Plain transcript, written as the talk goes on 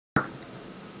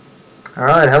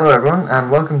Alright, hello everyone,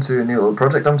 and welcome to a new little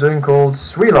project I'm doing called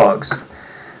Swe Logs.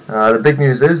 The big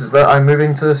news is that I'm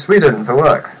moving to Sweden for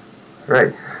work.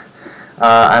 Great.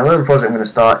 And the little project I'm going to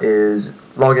start is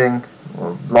logging,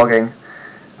 or vlogging,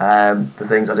 the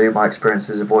things I do, my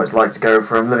experiences of what it's like to go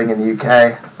from living in the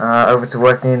UK over to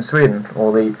working in Sweden,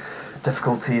 all the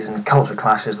difficulties and culture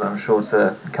clashes that I'm sure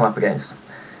to come up against.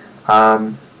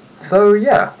 So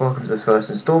yeah, welcome to this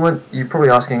first installment. You're probably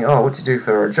asking, oh, what do you do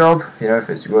for a job? You know, if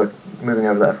it's you're moving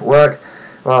over there for work.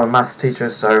 Well, I'm a maths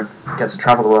teacher, so I get to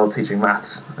travel the world teaching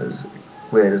maths, as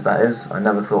weird as that is. I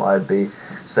never thought I'd be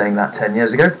saying that 10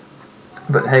 years ago.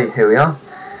 But hey, here we are.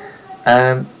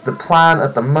 The plan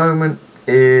at the moment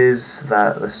is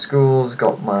that the school's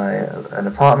got an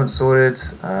apartment sorted,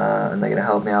 and they're going to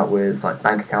help me out with like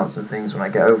bank accounts and things when I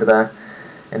get over there.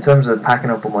 In terms of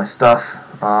packing up all my stuff,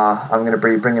 I'm going to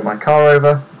be bringing my car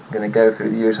over. I'm going to go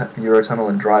through the Eurotunnel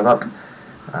and drive up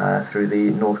through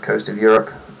the north coast of Europe.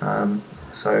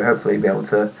 So hopefully be able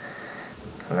to,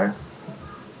 I don't know,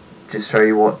 just show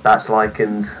you what that's like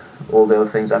and all the other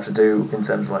things I have to do in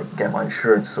terms of like get my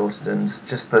insurance sorted and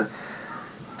just the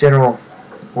general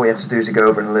what you have to do to go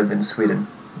over and live in Sweden.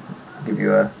 Give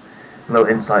you a little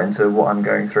insight into what I'm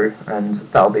going through, and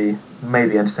that'll be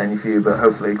maybe entertaining for you, but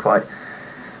hopefully quite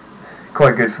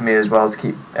good for me as well to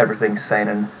keep everything sane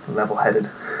and level-headed.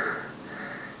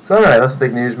 So anyway, that's the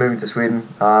big news, moving to Sweden,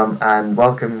 and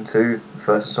welcome to the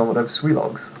first installment of Swe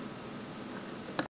Logs.